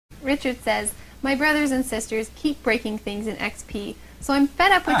Richard says, my brothers and sisters keep breaking things in XP, so I'm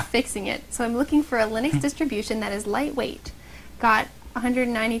fed up with fixing it. So I'm looking for a Linux distribution that is lightweight. Got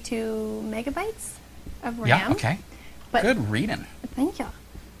 192 megabytes of RAM. Yeah, okay. But, good reading. Thank you.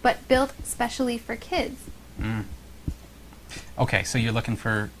 But built specially for kids. Okay, so you're looking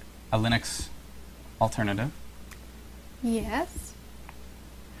for a Linux alternative. Yes.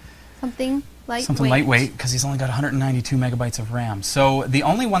 Something lightweight. Something lightweight, because he's only got 192 megabytes of RAM. So the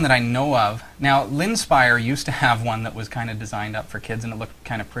only one that I know of, now Linspire used to have one that was kind of designed up for kids and it looked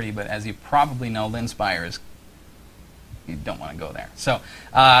kind of pretty, but as you probably know, Linspire is, you don't want to go there. So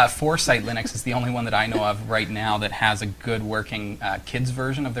Foresight Linux is the only one that I know of right now that has a good working kids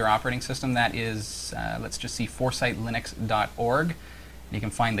version of their operating system. That is, let's just see, foresightlinux.org. You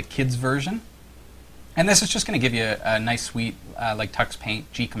can find the kids version. And this is just going to give you a nice suite like Tux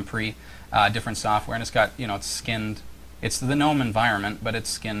Paint, gcompress, different software, and it's got, you know, it's skinned. It's the GNOME environment, but it's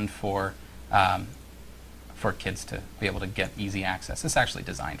skinned for kids to be able to get easy access. It's actually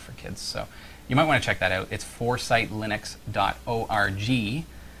designed for kids, so you might want to check that out. It's foresightlinux.org,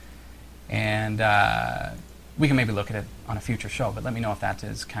 and we can maybe look at it on a future show, but let me know if that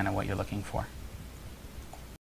is kind of what you're looking for.